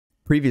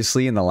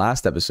Previously in the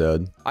last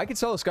episode, I could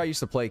tell this guy used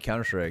to play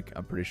Counter-Strike,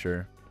 I'm pretty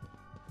sure.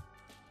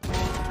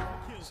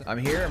 I'm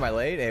here. Am I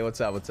late? Hey, what's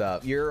up? What's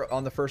up? You're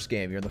on the first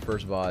game. You're in the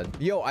first VOD.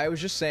 Yo, I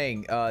was just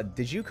saying,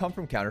 did you come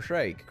from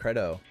Counter-Strike?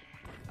 Credo.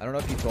 I don't know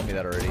if you told me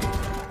that already,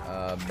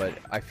 but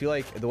I feel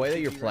like the way that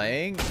you're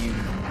playing,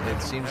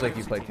 it seems like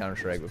you played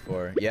Counter-Strike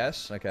before.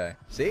 Yes? Okay.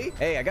 See?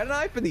 Hey, I got an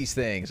eye for these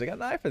things. I got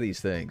an eye for these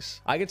things.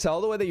 I can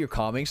tell the way that you're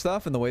calming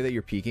stuff and the way that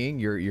you're peeking,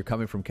 you're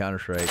coming from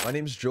Counter-Strike. My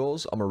name's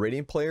Jollz. I'm a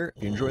Radiant player.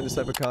 If you're enjoying this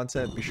type of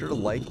content, be sure to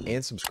like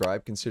and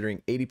subscribe,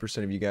 considering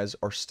 80% of you guys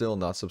are still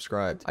not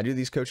subscribed. I do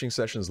these coaching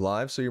sessions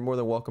live, so you're more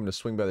than welcome to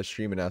swing by the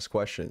stream and ask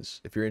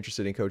questions. If you're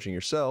interested in coaching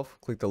yourself,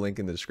 click the link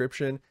in the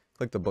description.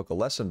 Click the book a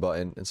lesson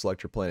button and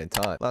select your plan and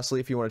time. Lastly,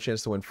 if you want a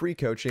chance to win free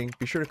coaching,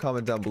 be sure to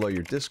comment down below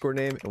your Discord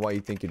name and why you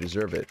think you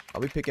deserve it.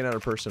 I'll be picking out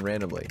a person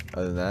randomly.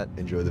 Other than that,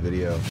 enjoy the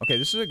video. Okay,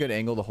 this is a good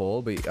angle to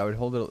hold, but I would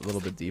hold it a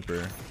little bit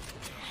deeper.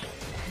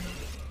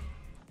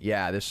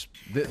 Yeah,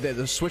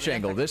 the switch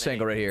angle, this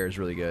angle right here is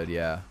really good.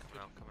 Yeah.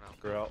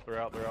 They're out. Two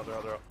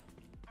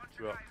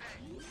out.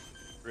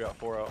 3 out,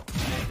 4 out.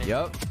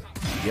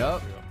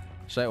 Yup.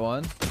 Sight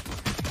one.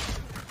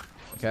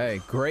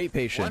 Okay, great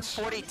patience.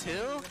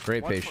 142?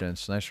 Great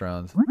patience. Nice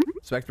round.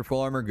 Spectre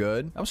full armor,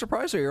 good. I'm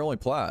surprised that you're only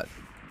plat.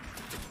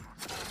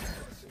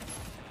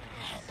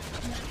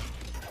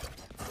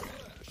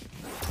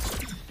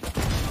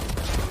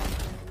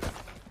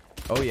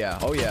 Oh yeah,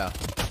 oh yeah.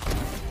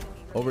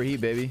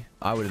 Overheat, baby.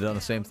 I would have done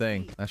the same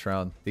thing. Nice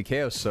round. The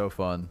KO's so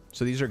fun.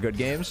 So these are good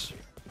games.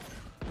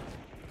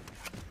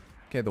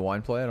 Okay, the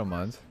wine play, I don't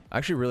mind. I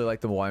actually really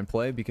like the wine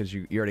play because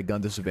you're at a gun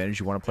disadvantage.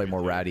 You want to play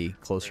more ratty,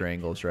 closer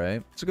angles,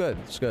 right? It's good.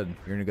 It's good.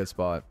 You're in a good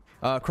spot.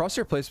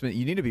 Crosshair placement,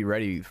 you need to be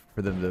ready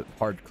for them to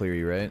hard clear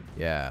you, right?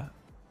 Yeah.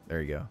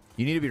 There you go.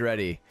 You need to be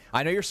ready.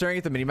 I know you're staring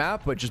at the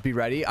minimap, but just be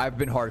ready. I've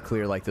been hard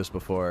clear like this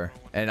before,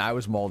 and I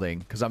was molding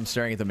because I'm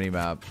staring at the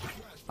minimap.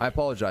 I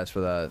apologize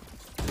for that.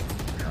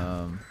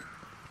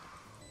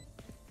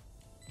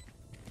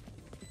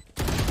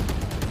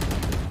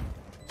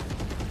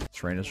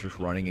 Reina's just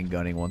running and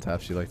gunning one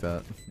taps you like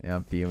that. Yeah,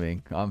 I'm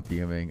fuming. I'm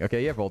fuming.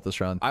 Okay, you have ult this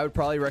round. I would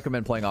probably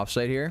recommend playing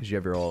offsite here because you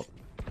have your ult.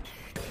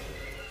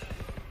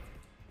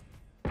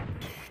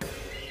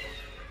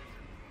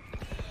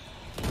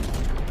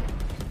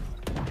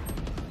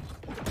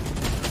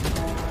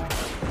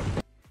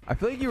 I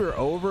feel like you were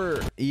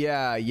over.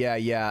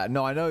 Yeah.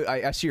 No, I know.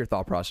 I see your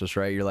thought process,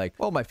 right? You're like,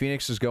 well, my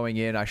Phoenix is going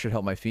in. I should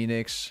help my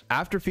Phoenix.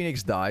 After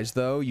Phoenix dies,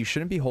 though, you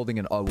shouldn't be holding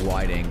a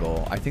wide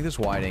angle. I think this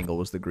wide angle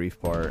was the grief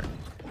part.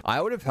 I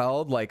would have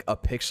held like a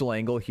pixel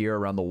angle here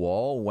around the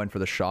wall, went for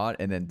the shot,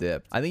 and then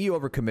dipped. I think you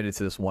overcommitted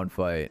to this one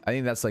fight. I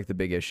think that's like the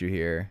big issue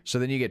here. So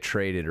then you get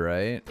traded,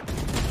 right?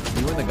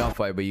 You win the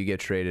gunfight, but you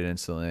get traded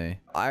instantly.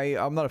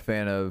 I'm not a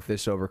fan of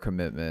this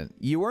overcommitment.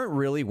 You weren't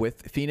really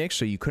with Phoenix,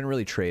 so you couldn't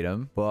really trade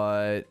him.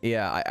 But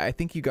yeah, I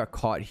think you got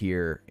caught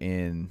here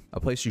in a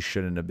place you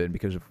shouldn't have been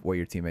because of what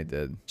your teammate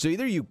did. So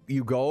either you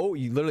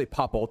literally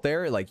pop ult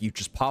there, like you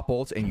just pop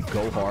ult and you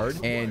go hard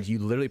and you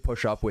literally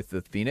push up with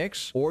the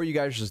Phoenix, or you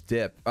guys just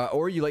dip,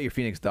 or you let your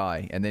Phoenix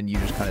die and then you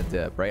just kind of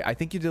dip, right? I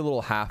think you did a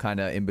little half kind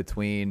of in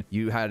between.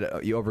 You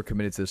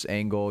overcommitted to this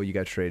angle. You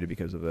got traded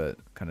because of it,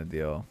 kind of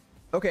deal.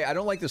 Okay, I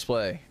don't like this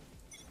play.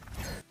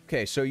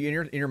 Okay, so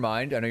in your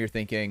mind, I know you're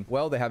thinking,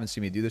 well, they haven't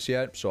seen me do this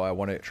yet, so I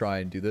want to try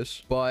and do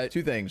this. But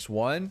two things.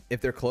 One, if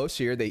they're close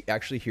here, they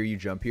actually hear you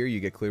jump here, you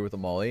get clear with the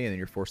molly, and then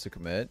you're forced to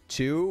commit.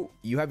 Two,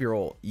 you have your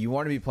ult. You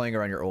want to be playing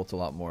around your ult a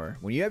lot more.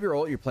 When you have your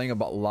ult, you're playing a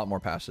lot more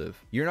passive.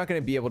 You're not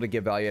going to be able to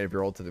get value out of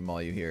your ult to the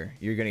molly you hear.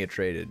 You're going to get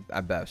traded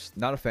at best.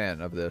 Not a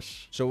fan of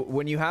this. So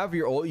when you have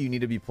your ult, you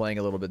need to be playing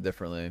a little bit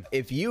differently.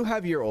 If you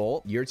have your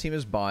ult, your team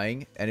is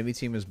buying, enemy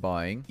team is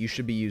buying, you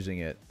should be using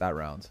it that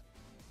round.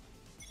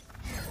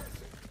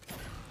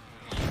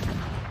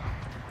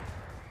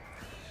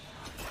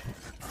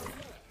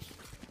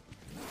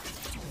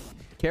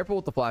 Careful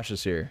with the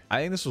flashes here. I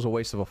think this was a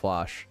waste of a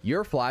flash.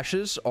 Your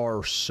flashes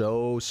are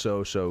so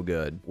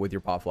good with your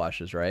pop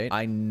flashes, right?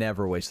 I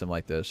never waste them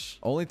like this.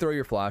 Only throw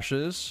your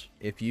flashes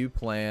if you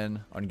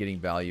plan on getting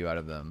value out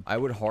of them. I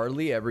would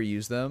hardly ever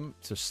use them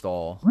to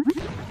stall.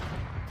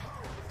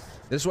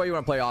 This is why you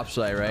want to play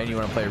offsite, right? And you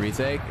want to play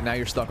retake. Now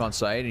you're stuck on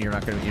site and you're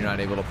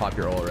not able to pop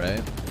your ult,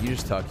 right? You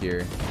just tuck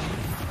here.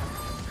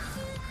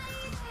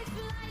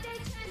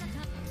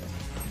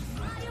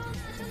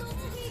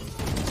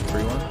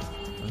 Free one.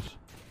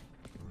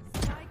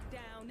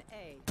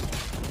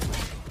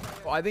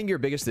 I think your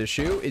biggest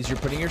issue is you're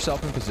putting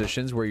yourself in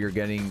positions where you're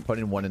getting put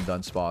in one and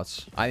done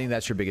spots. I think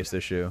that's your biggest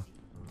issue.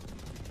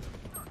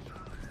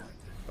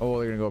 Oh,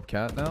 they're gonna go up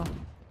cat now.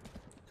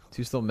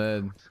 Two still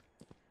mid.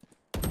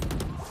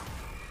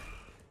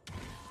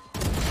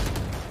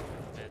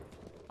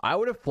 I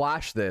would have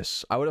flashed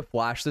this. I would have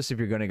flashed this if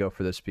you're going to go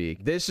for this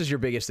peak. This is your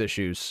biggest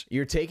issues.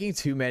 You're taking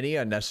too many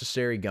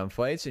unnecessary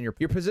gunfights, and your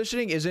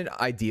positioning isn't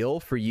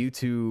ideal for you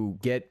to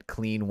get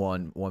clean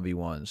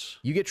 1v1s.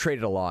 You get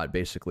traded a lot,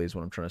 basically, is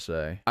what I'm trying to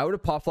say. I would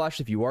have pop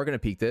flashed if you are going to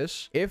peek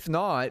this. If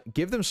not,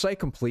 give them sight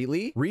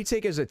completely,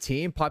 retake as a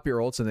team, pop your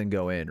ults, and then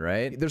go in,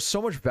 right? There's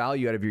so much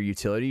value out of your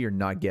utility you're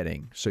not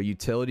getting. So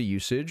utility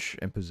usage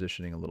and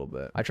positioning a little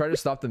bit. I tried to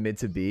stop the mid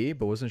to B,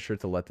 but wasn't sure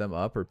to let them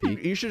up or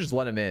peek. You should just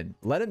let them in.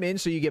 Let them in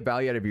so you get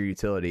value out of your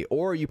utility,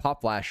 or you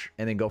pop flash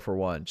and then go for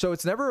one. So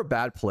it's never a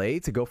bad play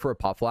to go for a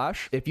pop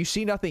flash. If you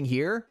see nothing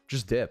here,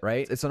 just dip,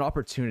 right? It's an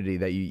opportunity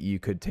that you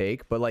could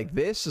take, but like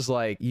this is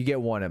like you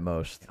get one at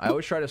most. I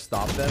always try to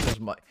stop them as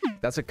much.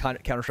 That's a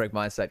Counter-Strike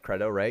mindset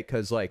credo, right?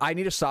 Because like I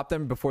need to stop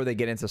them before they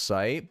get into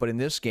sight, but in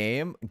this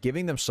game,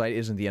 giving them sight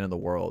isn't the end of the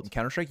world. In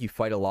Counter-Strike, you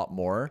fight a lot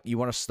more. You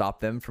want to stop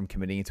them from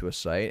committing into a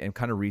sight, and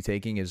kind of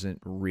retaking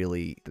isn't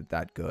really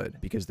that good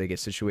because they get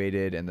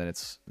situated and then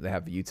they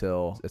have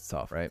util. It's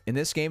tough, right? In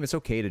this game, it's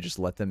okay to just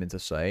let them into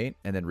sight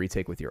and then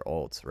retake with your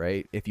ult,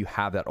 right? If you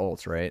have that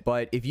ult, right?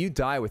 But if you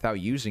die without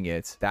using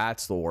it,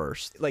 that's the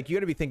worst. Like you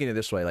got to be thinking of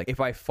this way. Like if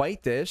I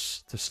fight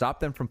this to stop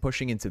them from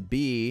pushing into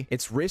B,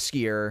 it's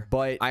riskier,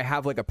 but I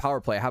have like a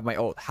power play. I have my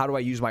ult. How do I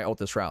use my ult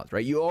this round,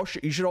 right? You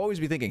should always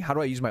be thinking, how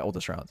do I use my ult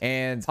this round?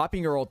 And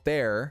popping your ult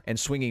there and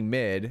swinging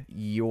mid,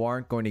 you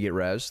aren't going to get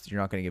rezzed.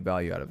 You're not going to get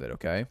value out of it,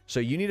 okay? So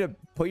you need to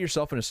put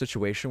yourself in a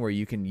situation where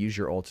you can use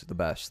your ult the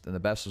best, and the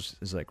best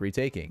is like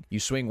retaking. You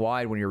swing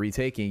wide when you're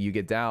retaking, you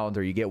get downed,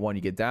 or you get one,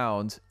 you get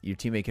downed, your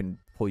teammate can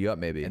pull you up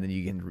maybe, and then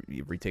you can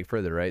retake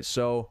further, right?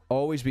 So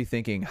always be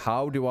thinking,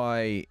 how do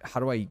I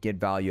get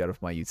value out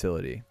of my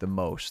utility the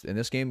most? In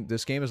this game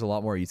is a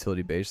lot more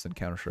utility based than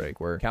Counter-Strike,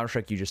 where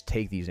Counter-Strike you just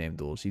take these aim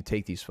duels, you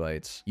take these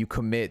fights, you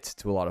commit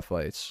to a lot of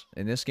fights.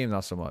 In this game,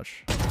 not so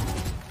much.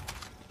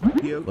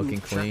 Looking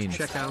clean.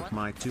 Check out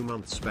my 2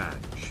 months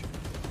badge.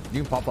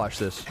 You can pop flash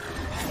this.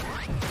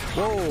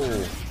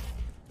 Whoa.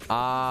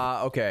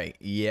 Okay.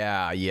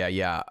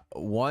 Yeah.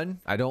 One,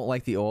 I don't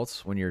like the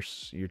ults when your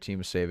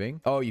team is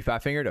saving. Oh, you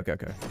fat fingered? Okay.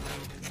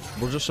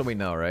 Well, just so we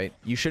know, right?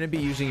 You shouldn't be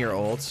using your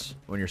ults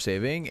when you're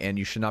saving, and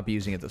you should not be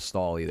using it to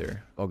stall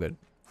either. Oh, good.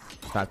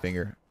 Fat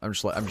finger. I'm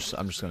just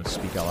gonna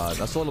speak out loud.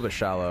 That's a little bit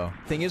shallow.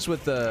 Thing is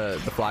with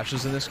the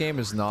flashes in this game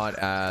is not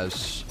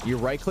as, your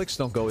right clicks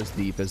don't go as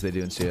deep as they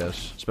do in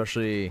CS,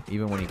 especially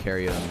even when you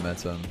carry it on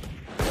momentum.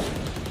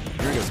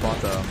 Very good spot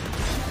though.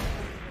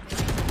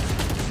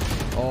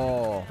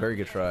 Oh, very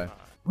good try.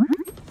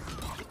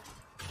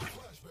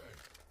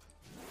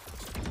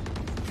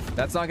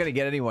 That's not going to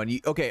get anyone.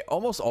 Okay,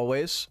 almost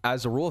always,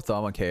 as a rule of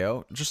thumb on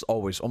KO, just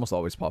almost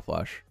always pop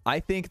flash. I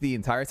think the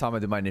entire time I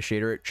did my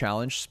initiator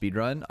challenge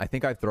speedrun, I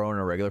think I've thrown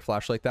a regular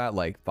flash like that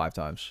like 5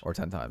 times or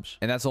 10 times.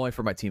 And that's only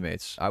for my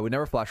teammates. I would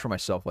never flash for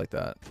myself like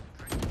that.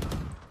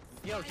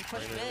 Yo, he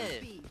pushed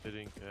mid.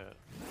 Hitting, yeah.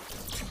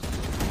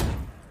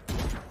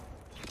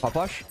 Pop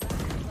flash?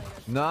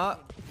 Nah.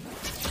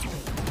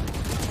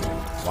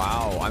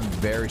 Wow, I'm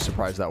very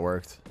surprised that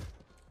worked.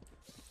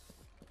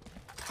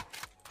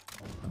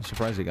 I'm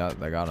surprised I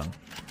got him.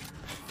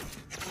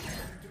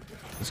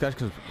 This guy's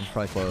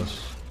probably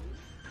close.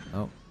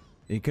 Oh,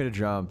 he could have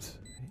jumped.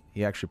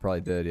 He actually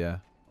probably did, yeah.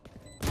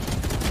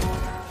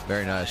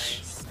 Very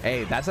nice.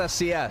 Hey, that's that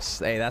CS.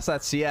 Hey, that's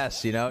that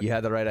CS, you know? You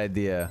had the right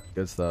idea.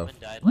 Good stuff.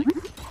 Died, like...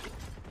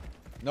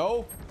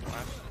 No.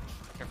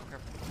 Careful.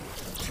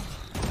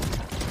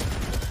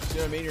 You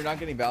know what I mean? You're not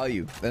getting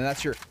value. Then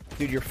that's your...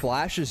 Dude, your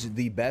flash is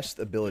the best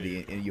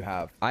ability you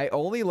have. I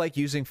only like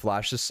using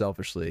flashes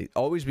selfishly.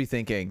 Always be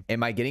thinking,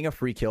 am I getting a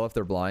free kill if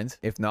they're blind?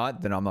 If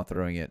not, then I'm not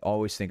throwing it.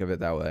 Always think of it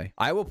that way.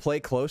 I will play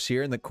close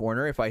here in the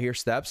corner. If I hear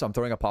steps, I'm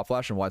throwing a pop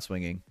flash and wide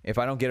swinging. If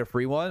I don't get a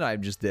free one, I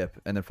just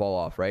dip and then fall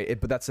off, right?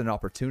 But that's an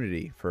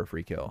opportunity for a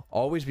free kill.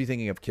 Always be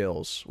thinking of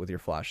kills with your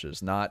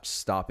flashes, not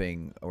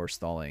stopping or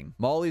stalling.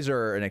 Mollies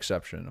are an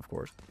exception, of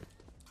course.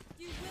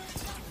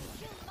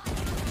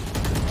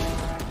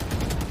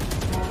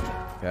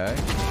 Okay.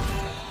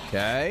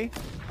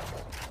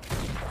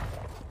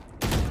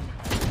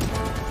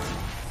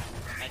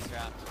 Nice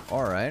round.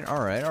 All right.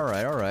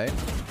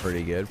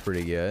 Pretty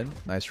good.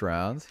 Nice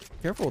round.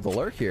 Careful with the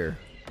lurk here.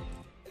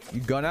 You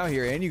gun out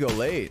here and you go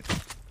late.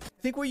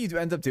 I think what you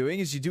end up doing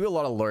is you do a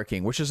lot of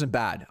lurking, which isn't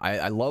bad.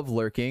 I love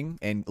lurking,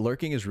 and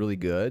lurking is really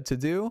good to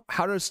do.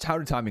 How do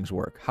timings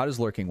work? How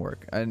does lurking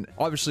work? And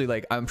obviously,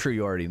 like, I'm sure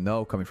you already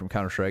know coming from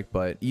Counter-Strike,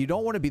 but you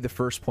don't want to be the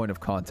first point of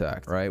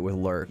contact, right? With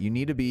lurk, you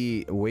need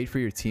to wait for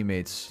your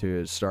teammates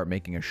to start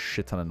making a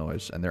shit ton of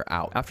noise, and they're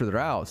out. After they're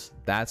out,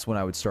 that's when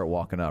I would start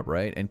walking up,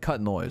 right? And cut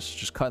noise.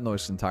 Just cut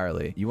noise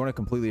entirely. You want to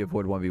completely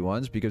avoid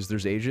 1v1s because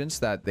there's agents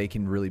that they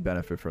can really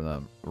benefit from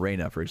them.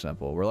 Reyna, for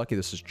example. We're lucky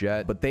this is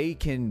Jet, but they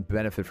can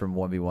benefit from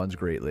 1v1s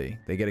greatly.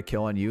 They get a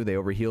kill on you, they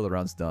overheal, the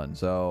round's done.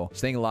 So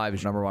staying alive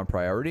is #1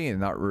 priority,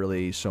 and not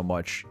really so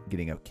much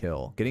getting a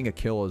kill. Getting a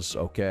kill is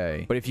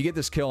okay, but if you get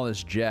this kill on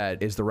this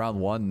Jet, is the round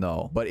 1?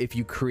 No. But if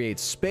you create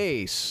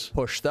space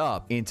pushed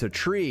up into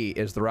tree,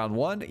 is the round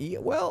 1?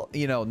 Well,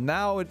 you know,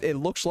 now it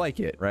looks like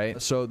it,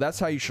 right? So that's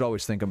how you should always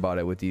always think about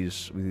it with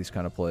these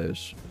kind of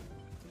plays.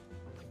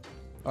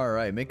 All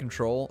right, main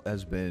control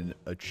has been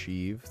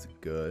achieved.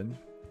 Good.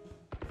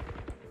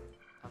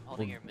 I'm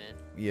holding your mid.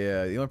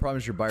 Yeah, the only problem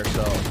is you're by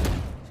yourself.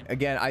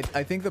 Again, I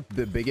think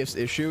the biggest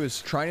issue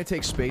is trying to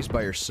take space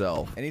by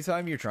yourself.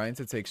 Anytime you're trying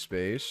to take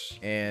space,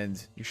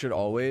 and you should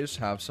always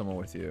have someone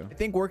with you. I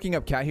think working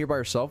up cat here by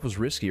yourself was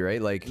risky,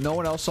 right? Like, no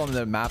one else on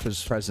the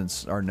map's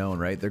presence are known,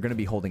 right? They're going to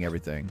be holding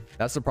everything.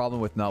 That's the problem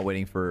with not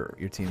waiting for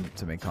your team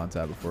to make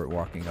contact before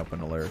walking up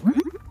an alert.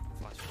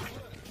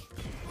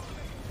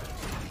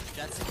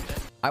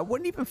 I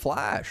wouldn't even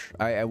flash.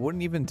 I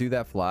wouldn't even do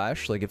that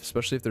flash, like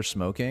especially if they're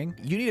smoking.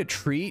 You need to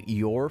treat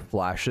your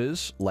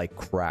flashes like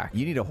crack.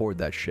 You need to hoard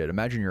that shit.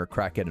 Imagine you're a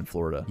crackhead in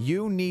Florida.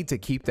 You need to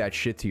keep that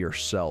shit to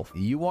yourself.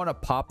 You want to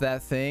pop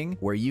that thing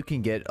where you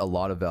can get a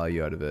lot of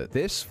value out of it.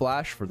 This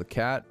flash for the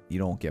cat, you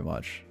don't get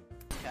much.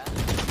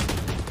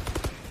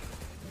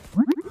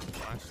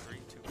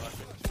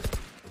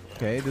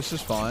 Okay, this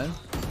is fine.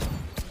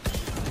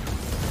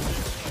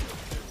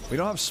 We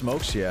don't have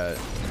smokes yet.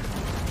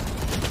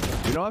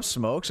 We don't have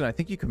smokes, and I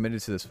think you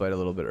committed to this fight a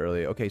little bit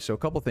early. Okay, so a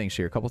couple things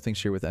here.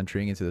 With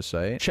entering into the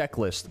site.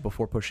 Checklist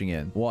before pushing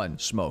in. 1,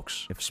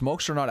 smokes. If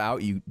smokes are not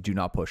out, you do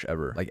not push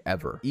ever. Like,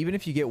 ever. Even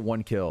if you get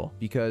 1 kill,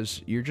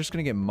 because you're just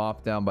going to get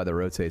mopped down by the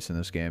rotates in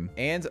this game.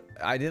 And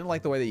I didn't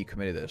like the way that you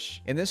committed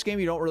this. In this game,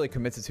 you don't really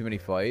commit to too many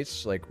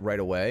fights, like, right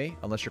away,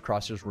 unless your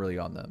crosshair's really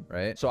on them,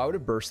 right? So I would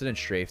have bursted and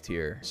strafed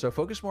here. So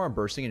focus more on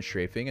bursting and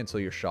strafing until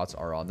your shots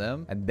are on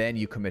them, and then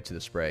you commit to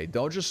the spray.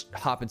 Don't just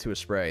hop into a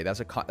spray. That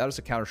is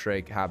a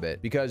Counter-Strike habit.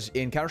 Because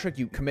in Counter-Strike,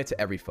 you commit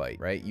to every fight,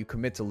 right? You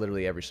commit to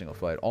literally every single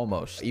fight,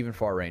 almost, even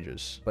far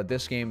ranges. But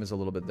this game is a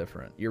little bit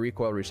different. Your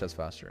recoil resets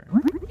faster.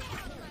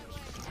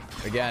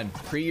 Again,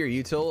 pre your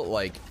util,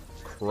 like,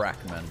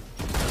 crack, man.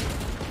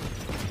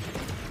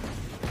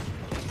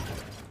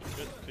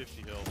 Just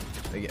 50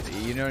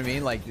 health. You know what I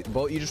mean? Like,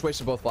 you just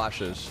wasted both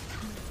flashes.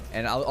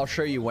 And I'll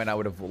show you when I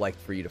would have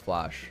liked for you to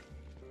flash.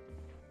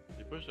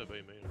 You pushed that by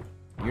main.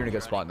 You're in a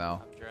good spot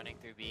now. I'm droning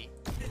through B.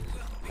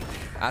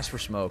 Ask for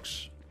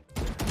smokes.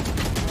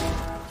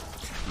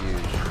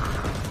 Huge.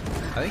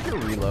 I think you're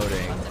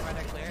reloading.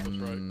 That's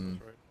right.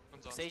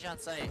 Sage on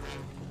site.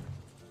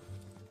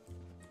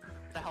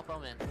 To help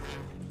Omen.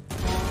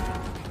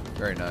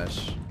 Very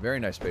nice. Very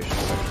nice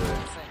patience, actually.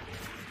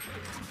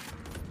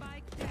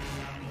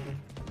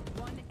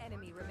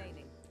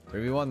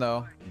 3v1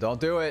 though. Don't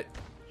do it.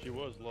 She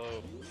was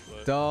low.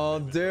 But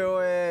Don't do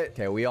it.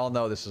 Okay, we all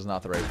know this is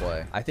not the right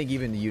play. I think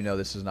even you know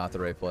this is not the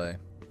right play.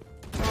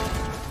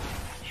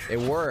 It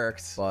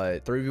worked,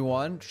 but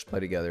 3v1, just play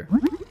together.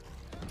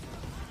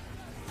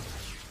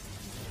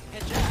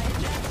 Hit Jet,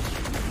 hit Jet.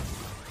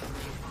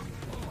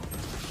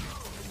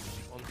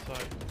 on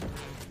site.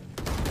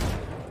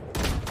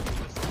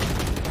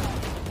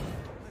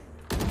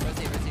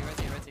 Rotate.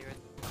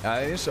 I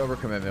think this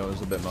overcommitment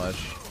was a bit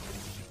much.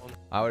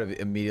 I would have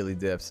immediately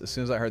dipped. As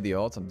soon as I heard the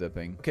ult, I'm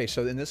dipping. Okay,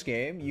 so in this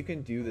game, you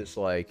can do this,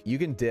 like, you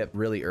can dip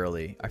really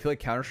early. I feel like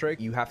Counter-Strike,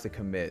 you have to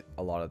commit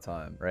a lot of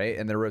time, right?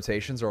 And the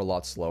rotations are a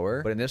lot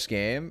slower. But in this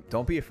game,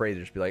 don't be afraid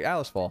to just be like, ah,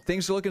 let's fall.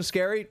 Things are looking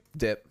scary,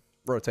 dip,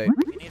 rotate. You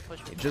need to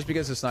push me. Just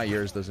because it's not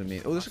yours doesn't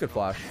mean... Oh, this is a good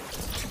flash.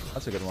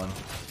 That's a good one.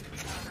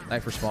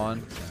 Knife for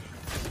spawn.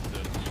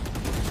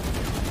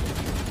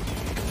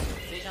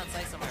 Sage on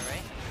site somewhere,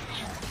 right?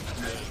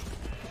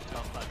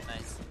 Oh, fuck,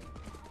 nice.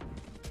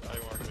 I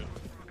marked it.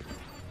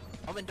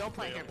 Omen, don't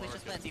plant here. Please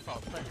just plant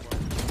default. Plant.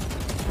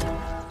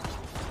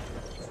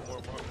 More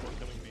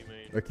coming B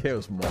main. The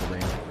KO's molding. B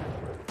main.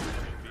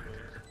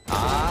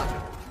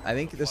 I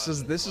think this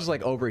is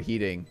like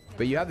overheating,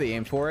 but you have the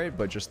aim for it.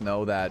 But just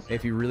know that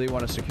if you really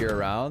want to secure a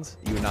round,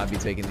 you would not be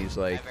taking these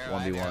like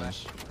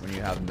 1v1s when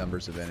you have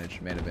numbers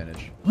advantage, man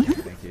advantage.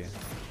 Thank you.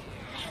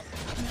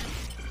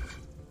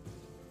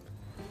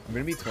 I'm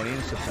gonna be 20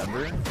 in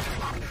September.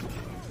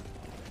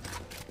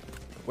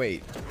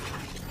 Wait,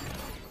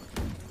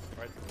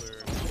 Right clear.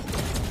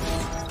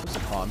 is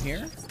it calm here?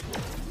 Heaven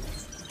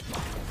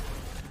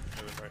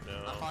right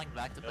now. I'm falling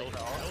back to play for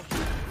ult.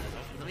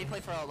 Let me play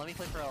for ult.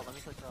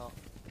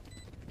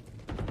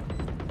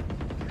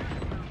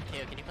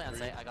 KO, can you play on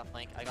site? I got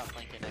flank and I got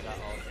ult here.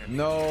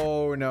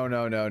 No.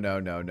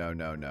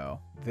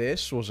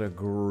 This was a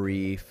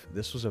grief.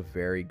 This was a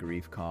very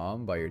grief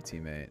calm by your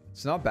teammate.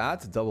 It's not bad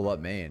to double up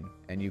main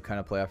and you kind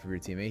of play off of your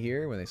teammate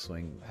here when they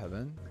swing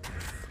heaven.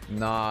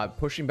 Nah,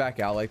 pushing back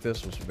out like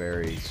this was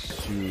very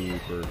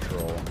super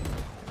troll.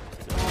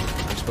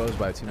 Exposed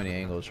by too many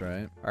angles,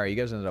 right? All right, you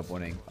guys ended up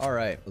winning. All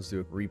right, let's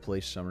do a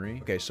replay summary.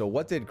 Okay, so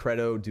what did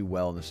Credo do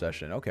well in the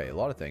session? Okay, a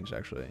lot of things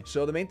actually.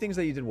 So the main things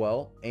that you did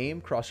well: aim,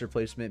 crosshair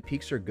placement,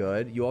 peaks are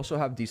good. You also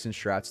have decent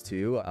strats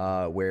too,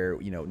 where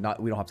we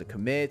don't have to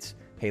commit.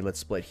 Hey, let's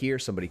split here.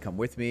 Somebody come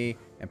with me.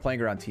 And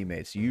playing around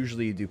teammates.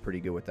 Usually you do pretty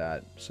good with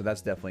that. So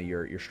that's definitely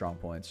your strong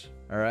points.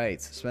 All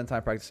right. Spend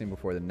time practicing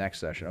before the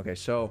next session. Okay.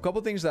 So a couple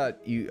things that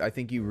I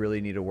think you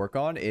really need to work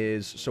on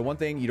is, so one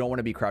thing, you don't want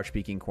to be crouch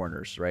peeking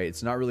corners, right?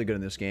 It's not really good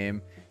in this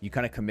game. you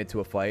kind of commit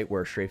to a fight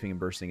where strafing and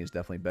bursting is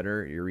definitely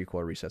better. Your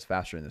recoil resets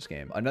faster in this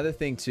game. Another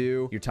thing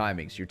too, your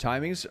timings. Your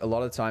timings a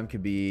lot of the time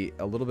can be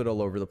a little bit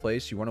all over the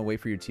place. You want to wait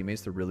for your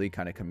teammates to really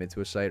kind of commit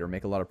to a site or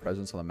make a lot of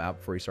presence on the map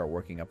before you start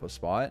working up a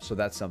spot. So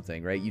that's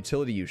something, right?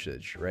 Utility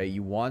usage, right?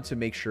 You want to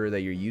make sure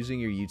that you're using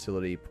your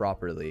utility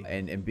properly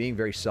and being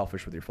very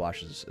selfish with your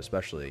flashes,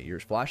 especially. Your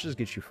flashes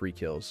get you free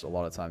kills a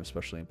lot of times,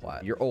 especially in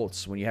plat. Your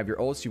ults, when you have your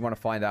ults, you want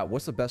to find out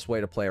what's the best way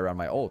to play around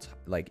my ult.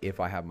 Like if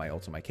I have my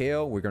ult on my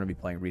KO, we're going to be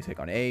playing retake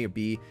on A or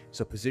B.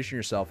 So position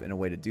yourself in a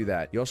way to do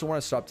that. You also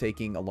want to stop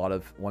taking a lot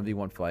of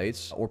 1v1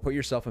 fights or put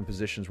yourself in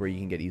positions where you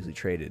can get easily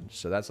traded.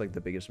 So that's like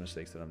the biggest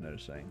mistakes that I'm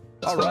noticing.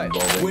 All right.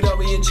 Without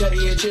me and chatty,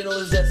 your channel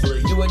is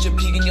desolate. You at your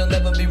peak and you'll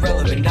never be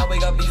relevant. Now we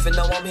got beef and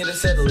now I'm here to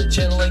settle it.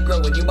 Channel ain't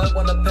growing, you might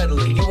want to pedal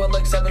it. You want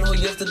like 7 whole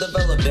years to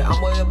develop it.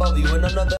 I'm way above you in another